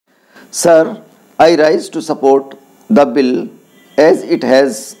Sir, I rise to support the bill as it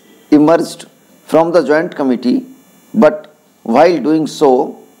has emerged from the Joint Committee, but while doing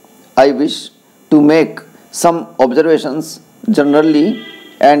so, I wish to make some observations generally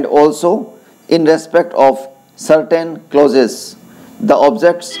and also in respect of certain clauses. The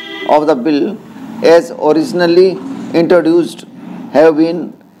objects of the bill as originally introduced have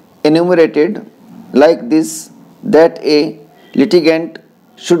been enumerated like this, that a litigant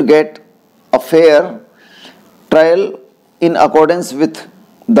should get a fair trial in accordance with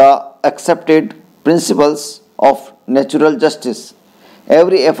the accepted principles of natural justice.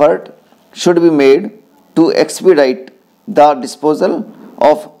 Every effort should be made to expedite the disposal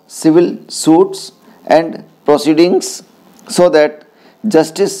of civil suits and proceedings so that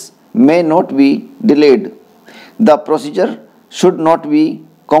justice may not be delayed. The procedure should not be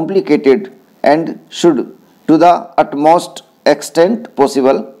complicated and should, to the utmost extent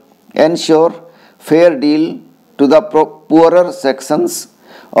possible, ensure fair deal to the poorer sections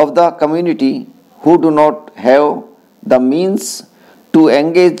of the community who do not have the means to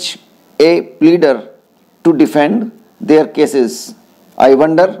engage a pleader to defend their cases. I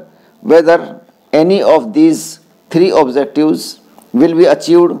wonder whether any of these three objectives will be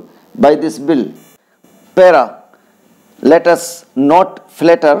achieved by this bill. Para. Let us not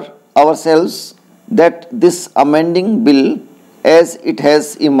flatter ourselves that this amending bill, as it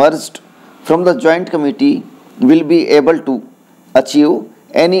has emerged from the Joint Committee, will be able to achieve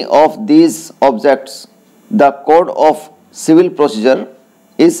any of these objects. The Code of Civil Procedure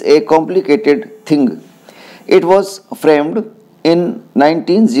is a complicated thing. It was framed in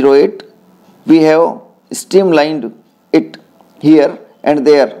 1908. We have streamlined it here and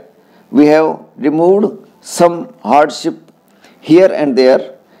there. We have removed some hardship here and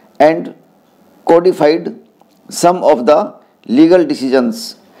there and codified some of the legal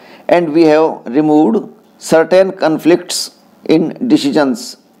decisions, and we have removed certain conflicts in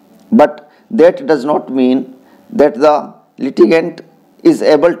decisions, but that does not mean that the litigant is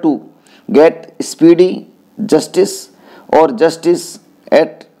able to get speedy justice or justice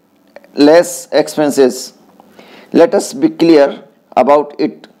at less expenses. Let us be clear about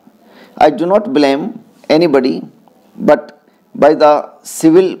it. I do not blame anybody, but by the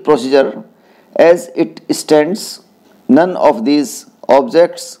civil procedure as it stands, none of these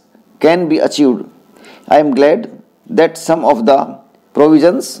objects can be achieved. I am glad that some of the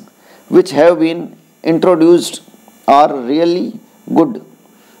provisions which have been introduced are really good.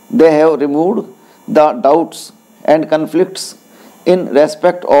 They have removed the doubts and conflicts in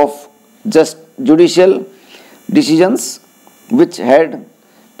respect of just judicial decisions which had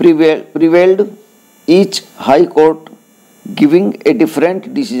prevailed, each high court giving a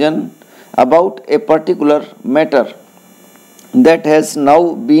different decision about a particular matter. That has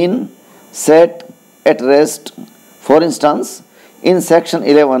now been set at rest. For instance, in section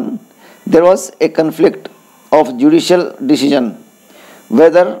 11, there was a conflict of judicial decision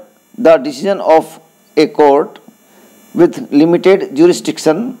whether the decision of a court with limited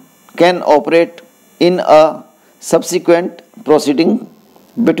jurisdiction can operate in a subsequent proceeding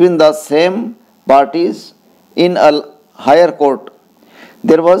between the same parties in a higher court.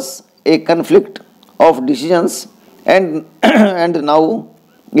 There was a conflict of decisions, and and now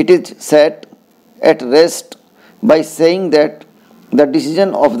it is set at rest by saying that the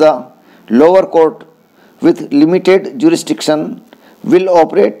decision of the lower court with limited jurisdiction will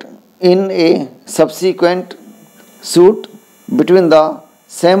operate in a subsequent suit between the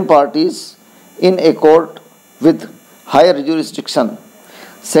same parties in a court with higher jurisdiction.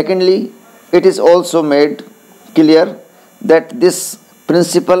 Secondly, it is also made clear that this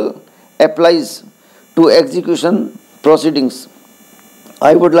principle applies to execution proceedings.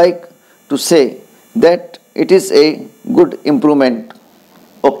 I would like to say that it is a good improvement.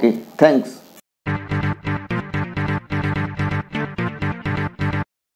 Okay, thanks.